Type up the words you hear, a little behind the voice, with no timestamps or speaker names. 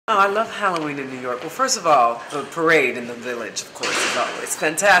Oh, I love Halloween in New York. Well, first of all, the parade in the village, of course, is always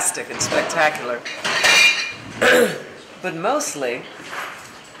fantastic and spectacular. But mostly,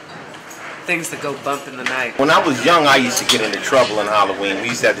 things that go bump in the night. When I was young, I used to get into trouble on Halloween. We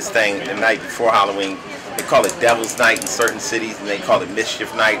used to have this thing the night before Halloween. They call it Devil's Night in certain cities, and they call it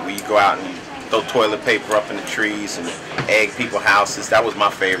Mischief Night, where you go out and you throw toilet paper up in the trees and egg people's houses. That was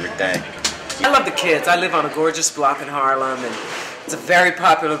my favorite thing. I love the kids. I live on a gorgeous block in Harlem, and it's a very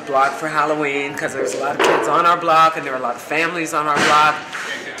popular block for Halloween because there's a lot of kids on our block, and there are a lot of families on our block.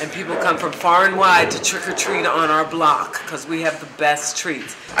 And people come from far and wide to trick-or-treat on our block because we have the best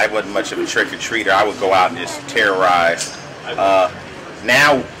treats. I wasn't much of a trick-or-treater. I would go out and just terrorize.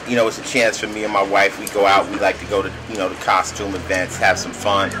 Now, you know, it's a chance for me and my wife. We go out. We like to go to, you know, the costume events, have some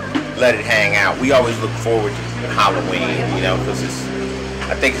fun, let it hang out. We always look forward to Halloween, you know, because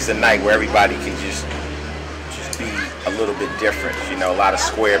I think it's a night where everybody can just be a little bit different. You know, a lot of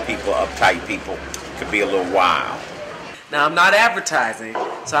square people, uptight people could be a little wild. Now, I'm not advertising,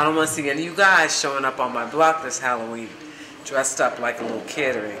 so I don't want to see any of you guys showing up on my block this Halloween dressed up like a little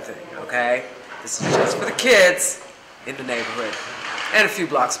kid or anything, okay? This is just for the kids in the neighborhood and a few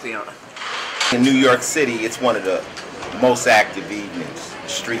blocks beyond. In New York City, it's one of the most active evenings. The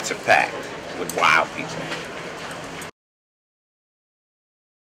streets are packed with wild people.